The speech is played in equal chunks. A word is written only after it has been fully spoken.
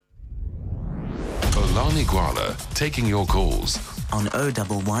Xolani taking your calls on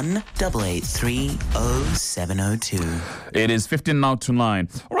 011 883 0702. It is 15 now to 9.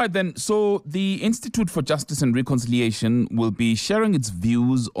 All right then, so the Institute for Justice and Reconciliation will be sharing its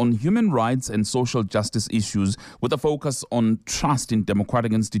views on human rights and social justice issues with a focus on trust in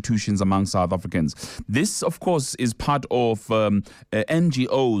democratic institutions among South Africans. This, of course, is part of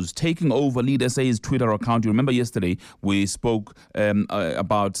NGOs taking over Lead SA's Twitter account. You remember yesterday we spoke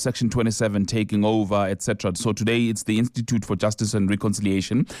about Section 27 taking over, etc. So today it's the Institute for Justice and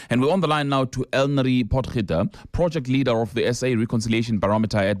Reconciliation. And we're on the line now to Elnari Potgieter, project leader of the SA Reconciliation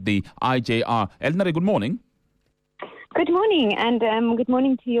Barometer at the IJR. Elnari, good morning. Good morning, and good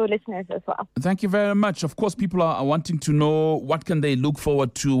morning to your listeners as well. Thank you very much. Of course, people are wanting to know what can they look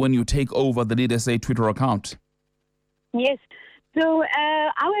forward to when you take over the Lead SA Twitter account. Yes. So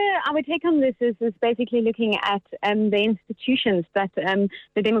our take on this is basically looking at the institutions that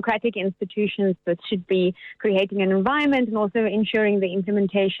the democratic institutions that should be creating an environment and also ensuring the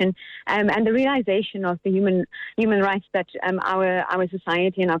implementation and the realization of the human rights that our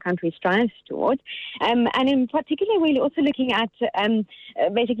society and our country strives towards. And in particular, we're also looking at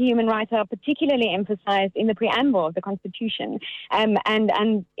basically human rights are particularly emphasized in the preamble of the Constitution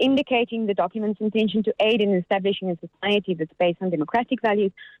and indicating the document's intention to aid in establishing a society that's based on democratic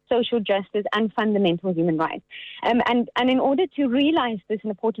values, social justice, and fundamental human rights. And in order to realize this,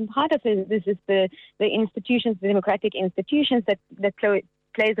 an important part of it, this is the institutions, the democratic institutions that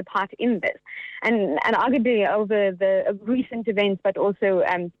plays a part in this. And arguably over the recent events, but also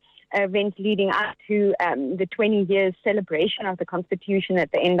events leading up to the 20 years celebration of the Constitution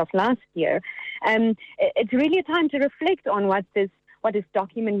at the end of last year, it's really a time to reflect on what this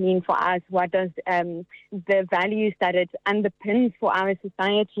document mean for us? What does the values that it underpins for our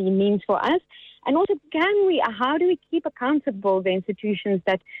society means for us? And also, how do we keep accountable the institutions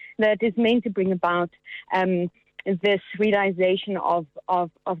that is meant to bring about this realization of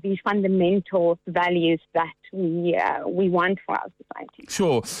these fundamental values that we want for our society?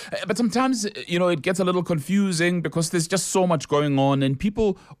 Sure. But sometimes, it gets a little confusing because there's just so much going on and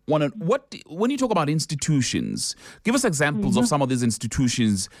people want to... When you talk about institutions, give us examples of some of these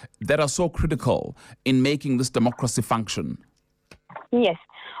institutions that are so critical in making this democracy function. Yes.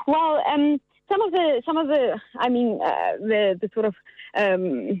 Well, some of the sort of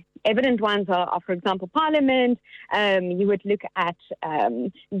evident ones are, for example, Parliament. You would look at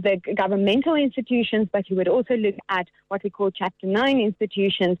the governmental institutions, but you would also look at what we call Chapter 9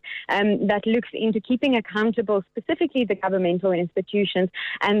 institutions that looks into keeping accountable specifically the governmental institutions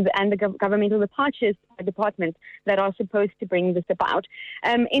and the governmental departments that are supposed to bring this about.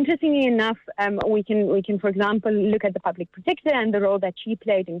 Interestingly enough, we can, for example, look at the public protector and the role that she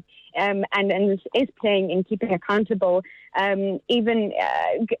played and is playing in keeping accountable even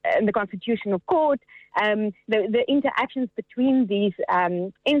the Constitutional Court, the interactions between these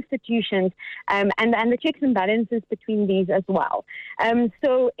institutions and the checks and balances between these as well.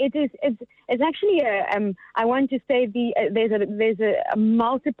 So it's actually I want to say there's a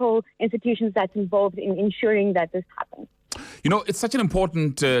multiple institutions that's involved in ensuring that this happens. It's such an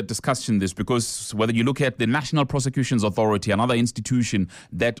important discussion, this, because whether you look at the National Prosecutions Authority, another institution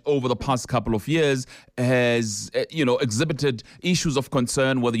that over the past couple of years has, exhibited issues of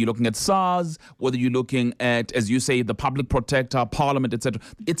concern, whether you're looking at SARS, whether you're looking at, as you say, the public protector, Parliament, etc.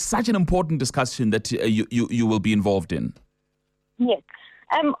 It's such an important discussion that you will be involved in. Yes.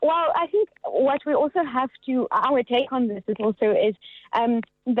 Well, I think what we also have to, our take on this is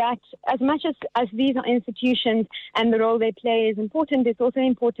that as much as these are institutions and the role they play is important, it's also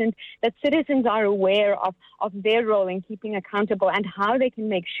important that citizens are aware of their role in keeping accountable and how they can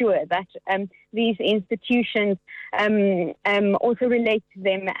make sure that these institutions also relate to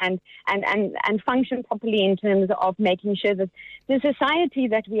them and function properly in terms of making sure that the society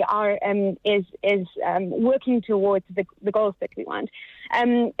that we are is working towards the goals that we want.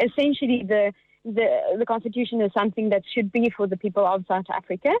 Essentially, the Constitution is something that should be for the people of South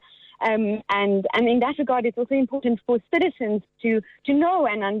Africa. And in that regard, it's also important for citizens to know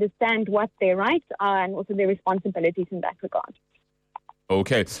and understand what their rights are and also their responsibilities in that regard.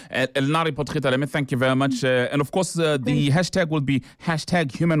 Okay. Elnari Potgieter, let me thank you very much. And of course, the hashtag will be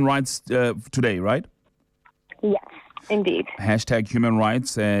 #Human Rights today, right? Yes. Indeed. #Human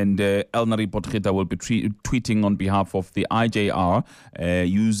Rights, and Elnari Potgieter will be tweeting on behalf of the IJR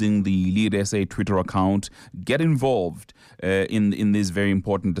using the Lead SA Twitter account. Get involved in these very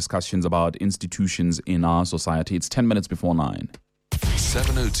important discussions about institutions in our society. It's 10 minutes before 9.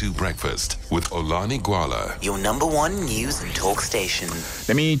 702 Breakfast with Xolani, your number one news and talk station.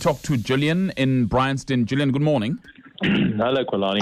 Let me talk to Julian in Bryanston. Julian, good morning. Hello, Xolani.